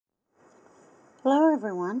Hello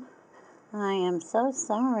everyone. I am so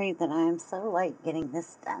sorry that I am so late getting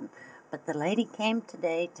this done, but the lady came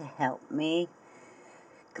today to help me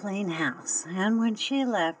clean house. And when she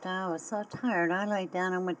left, I was so tired I laid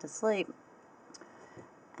down and went to sleep.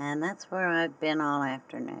 And that's where I've been all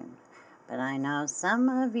afternoon. But I know some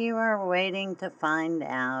of you are waiting to find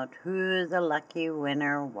out who the lucky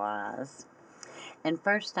winner was. And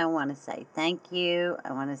first I want to say thank you.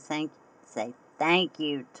 I want to say thank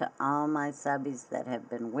you to all my subbies that have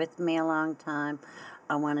been with me a long time.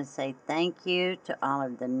 I want to say thank you to all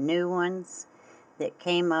of the new ones that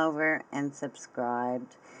came over and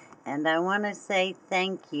subscribed. And I want to say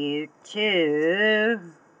thank you to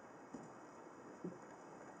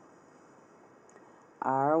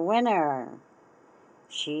our winner.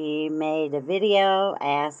 She made a video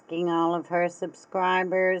asking all of her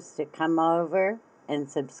subscribers to come over and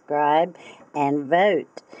subscribe and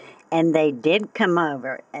vote. And they did come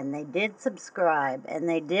over, and they did subscribe, and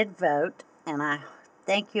they did vote. And I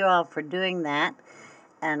thank you all for doing that,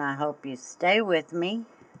 and I hope you stay with me.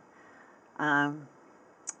 We'll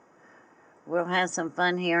have some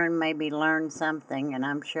fun here and maybe learn something, and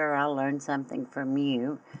I'm sure I'll learn something from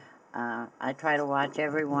you. I try to watch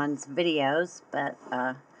everyone's videos, but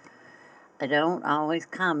I don't always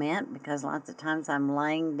comment because lots of times I'm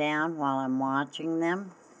laying down while I'm watching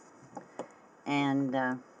them.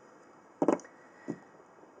 And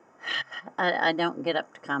I don't get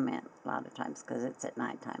up to comment a lot of times because it's at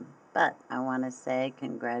nighttime. But I want to say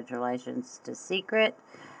congratulations to Secret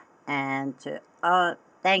and to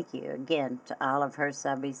thank you again to all of her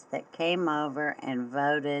subbies that came over and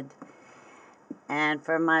voted. And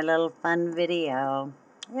for my little fun video,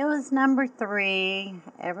 it was number 3.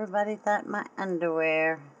 Everybody thought my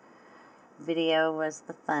underwear video was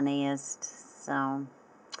the funniest. So,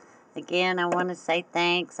 again, I want to say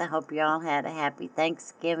thanks. I hope you all had a happy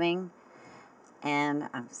Thanksgiving. And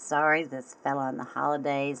I'm sorry this fell on the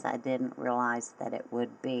holidays. I didn't realize that it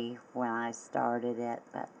would be when I started it.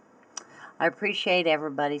 But I appreciate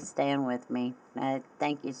everybody staying with me.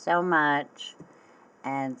 Thank you so much.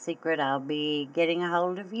 And Secret, I'll be getting a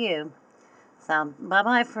hold of you. So,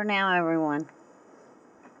 bye-bye for now, everyone.